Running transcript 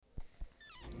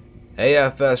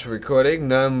AFS recording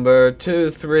number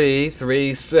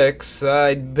 2336,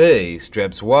 side B,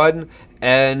 strips 1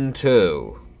 and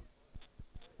 2.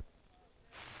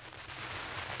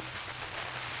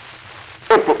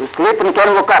 Sleep and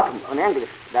can look up on English.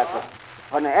 That's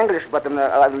on English, but in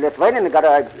Lithuanian, you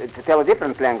gotta to tell a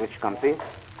different language. Come see.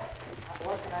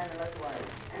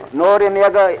 Nori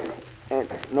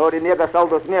miega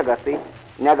saldus miega, see.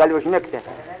 Negaliu užmigti.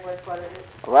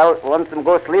 Well, once I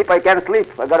go sleep, I can't sleep.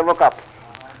 I gotta wake up.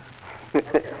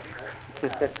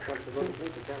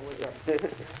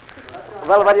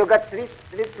 Well, when you got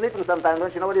sleeping sometimes,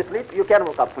 don't you know when you sleep? You can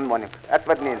wake up in the morning. That's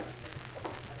what it means.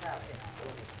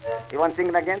 You want to sing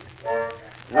it again?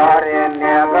 Nori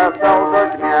miega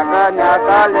saldus miega,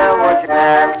 negaliu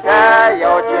užmigti,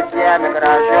 jaučiu siemi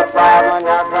gražių planų,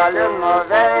 negaliu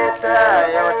nuveikti,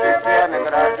 jaučiu siemi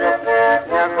gražių,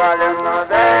 negaliu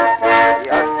nuveikti,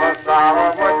 jas pasavo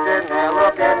būtinai,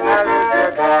 lūkė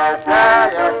nevisigėti,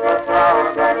 jas pasavo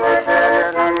galvutėlį,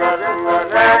 negaliu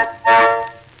nuveikti.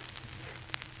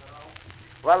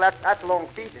 Well, that's long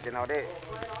pieces, you know,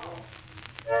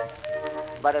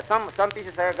 but some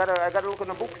pieces I gotta look in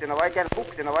the books, you know, I can't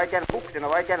books, you know, I can't books, you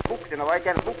know, I can't books, you know, I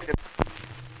can't books.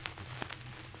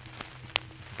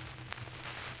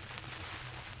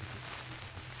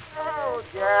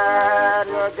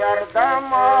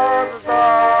 Gerdamos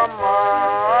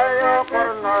domoju, kur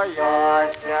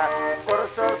nujosi, kur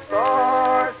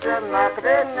sustosi,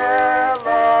 nakrinė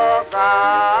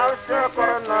logausi,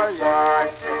 kur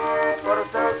nujosi, kur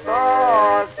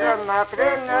sustosi,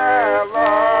 nakrinė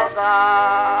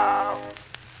logausi.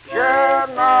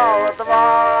 Žinau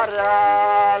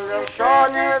dvarelį,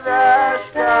 šonį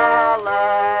veškelėlį,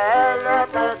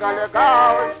 tai gali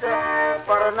gausi,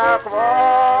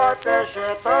 parnakvoti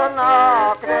šitą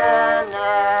nakrinėlį,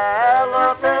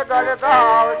 tai gali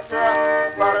gausi,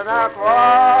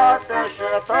 parnakvoti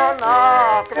šitą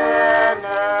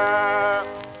nakrinėlį.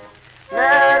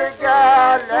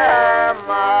 Mergelė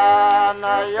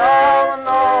mano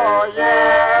jaunoji,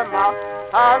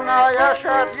 Anoje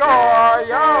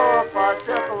šatjojau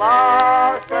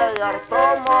pasiklausė, ar tu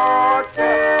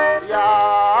moki,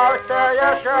 jausioje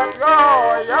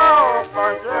šatjojau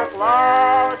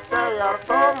pasiklausė, ar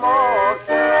tu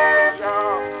moki.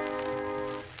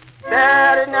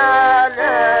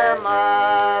 Bernelė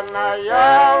mano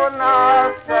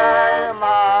jaunas,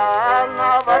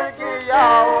 mano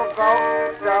vargijau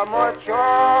gausia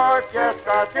močiutės,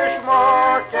 kad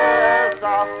išmokė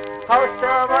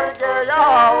Hausia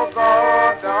vargėjau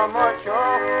gausia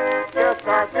močiutės,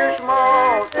 kad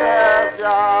išmokės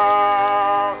ją.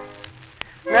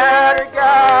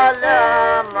 Mergelė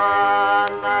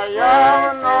mano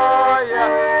jaunoji,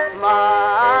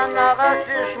 mano aš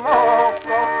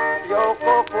išmokau, jau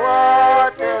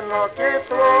kukuoti nuo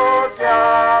kitų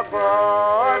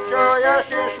gegučių, aš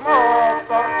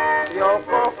išmokau, jau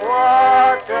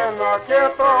kukuoti nuo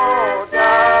kitų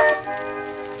gegučių.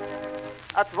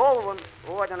 At Volvo,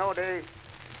 I don't know,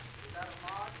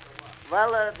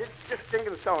 well, this is just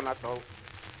single stone, that's all.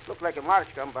 Look like a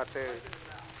march gun, but,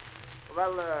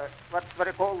 what's what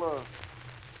they call,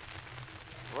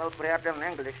 perhaps in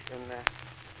English, and,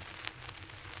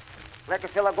 like a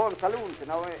fella go in saloons, you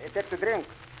know, they take to drink,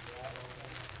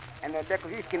 and they take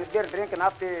whiskey and beer, drinking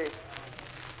up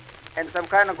and some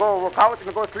kind of go work out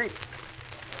and go sleep.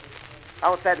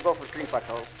 Outside go for sleep, that's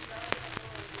all.